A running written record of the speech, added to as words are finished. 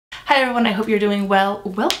Hi everyone, I hope you're doing well.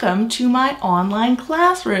 Welcome to my online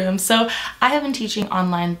classroom. So I have been teaching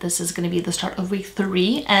online. This is going to be the start of week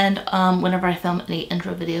 3, and whenever I film any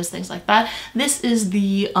intro videos, things like that, this is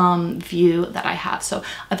the view that I have. So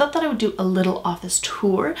I thought that I would do a little office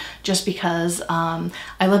tour just because I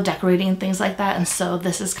love decorating and things like that, and so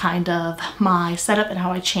this is kind of my setup and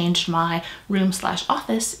how I changed my room slash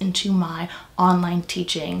office into my online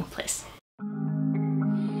teaching place.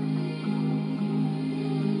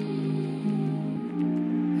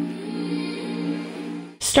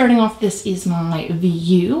 Starting off, this is my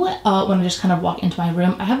view when I just kind of walk into my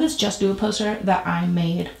room. I have this Just Do It poster that I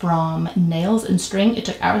made from nails and string. It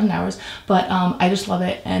took hours and hours, but I just love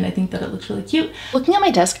it and I think that it looks really cute. Looking at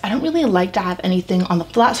my desk, I don't really like to have anything on the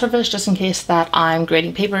flat surface just in case that I'm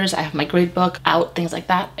grading papers. I have my grade book out, things like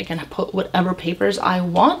that. I can put whatever papers I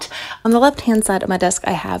want. On the left-hand side of my desk,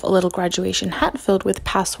 I have a little graduation hat filled with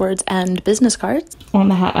passwords and business cards. On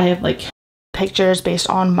the hat, I have like pictures based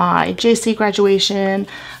on my JC graduation.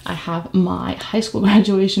 I have my high school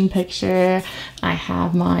graduation picture. I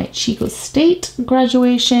have my Chico State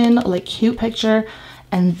graduation, like cute picture.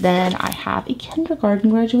 And then I have a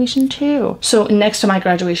kindergarten graduation too. So next to my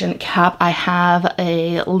graduation cap, I have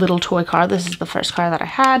a little toy car. This is the first car that I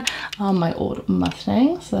had, my old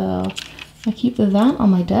Mustang. So I keep that on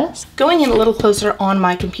my desk. Going in a little closer on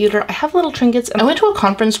my computer, I have little trinkets. I went to a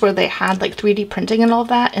conference where they had like 3D printing and all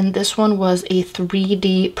that, and this one was a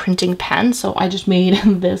 3D printing pen, so I just made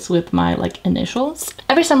this with my like initials.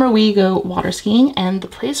 Every summer we go water skiing, and the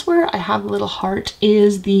place where I have a little heart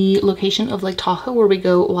is the location of Lake Tahoe where we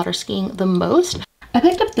go water skiing the most. I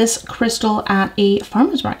picked up this crystal at a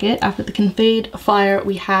farmer's market. After the Confade fire,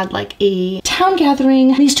 we had like a town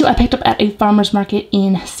gathering. These two I picked up at a farmer's market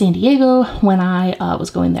in San Diego when I was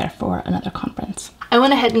going there for another conference. I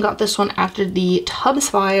went ahead and got this one after the Tubbs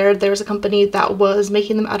fire. There was a company that was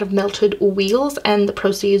making them out of melted wheels, and the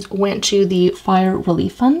proceeds went to the Fire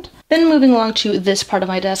Relief Fund. Then moving along to this part of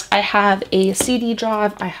my desk, I have a CD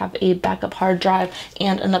drive, I have a backup hard drive,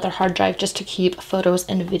 and another hard drive just to keep photos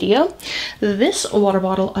and video. This water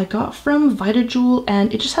bottle I got from VitaJewel,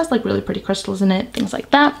 and it just has like really pretty crystals in it, things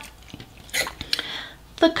like that.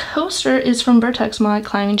 The coaster is from Vertex, my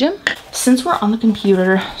climbing gym. Since we're on the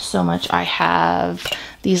computer so much, I have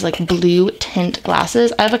these like blue tint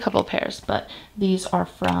glasses. I have a couple pairs, but these are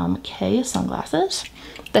from K sunglasses.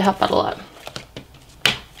 They help out a lot.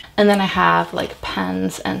 And then I have like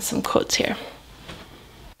pens and some quotes here.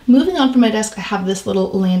 Moving on from my desk, I have this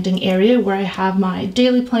little landing area where I have my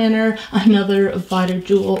daily planner, another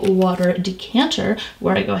VitaJewel water decanter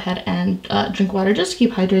where I go ahead and drink water just to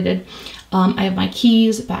keep hydrated. I have my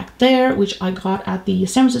keys back there, which I got at the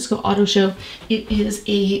San Francisco Auto Show. It is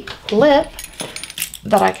a clip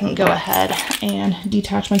that I can go ahead and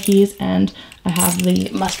detach my keys, and I have the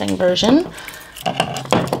Mustang version.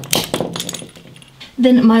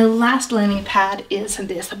 Then my last landing pad is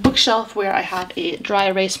this bookshelf where I have a dry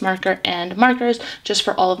erase marker and markers just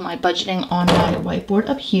for all of my budgeting on my whiteboard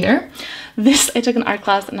up here. This, I took an art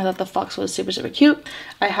class and I thought the fox was super, super cute.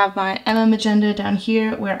 I have my MM agenda down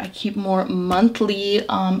here where I keep more monthly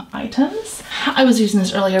items. I was using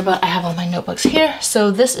this earlier, but I have all my notebooks here. So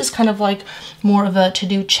this is kind of like more of a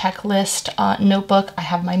to-do checklist notebook. I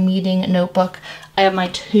have my meeting notebook. I have my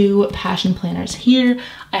 2 passion planners here.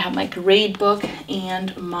 I have my grade book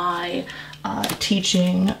and my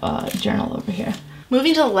teaching journal over here.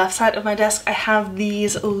 Moving to the left side of my desk, I have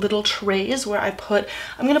these little trays where I'm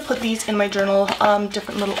gonna put these in my journal,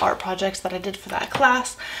 different little art projects that I did for that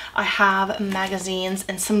class. I have magazines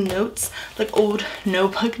and some notes, like old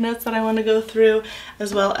notebook notes that I want to go through,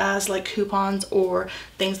 as well as like coupons or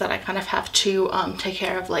things that I kind of have to take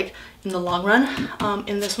care of like in the long run.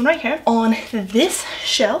 In this one right here. On this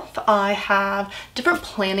shelf, I have different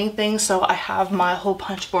planning things. So I have my hole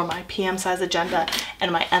punch for my PM size agenda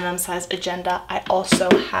and my MM size agenda. I also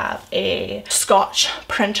have a Scotch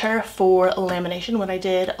printer for lamination when I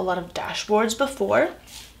did a lot of dashboards before.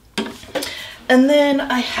 And then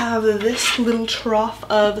I have this little trough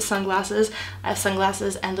of sunglasses. I have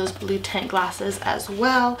sunglasses and those blue tint glasses as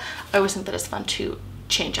well. I always think that it's fun to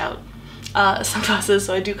change out sunglasses,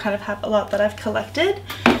 so I do kind of have a lot that I've collected.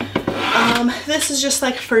 This is just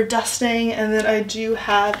like for dusting, and then I do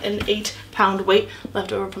have an 8-pound weight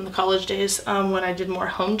left over from the college days when I did more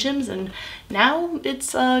home gyms, and now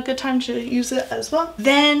it's a good time to use it as well.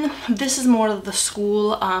 Then this is more of the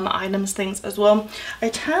school items things as well. I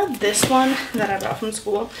tabbed this one that I brought from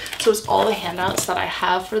school, so it's all the handouts that I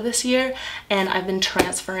have for this year, and I've been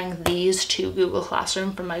transferring these to Google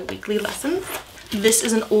Classroom for my weekly lessons. This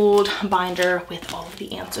is an old binder with all of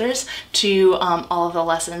the answers to all of the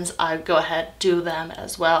lessons. I go ahead, do them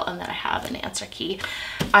as well, and then I have an answer key.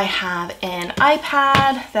 I have an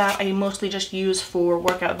iPad that I mostly just use for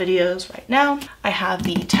workout videos right now. I have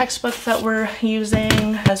the textbook that we're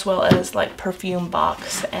using, as well as like perfume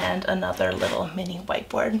box and another little mini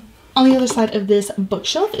whiteboard. On the other side of this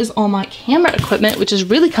bookshelf is all my camera equipment, which is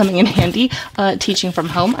really coming in handy teaching from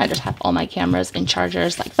home. I just have all my cameras and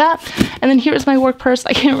chargers like that. And then here is my work purse.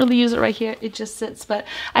 I can't really use it right here. It just sits, but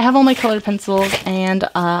I have all my colored pencils, and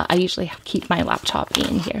I usually keep my laptop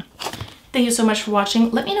in here. Thank you so much for watching.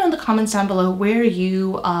 Let me know in the comments down below where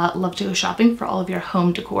you love to go shopping for all of your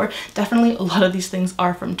home decor. Definitely a lot of these things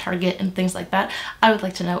are from Target and things like that. I would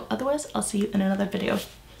like to know. Otherwise, I'll see you in another video.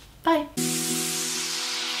 Bye.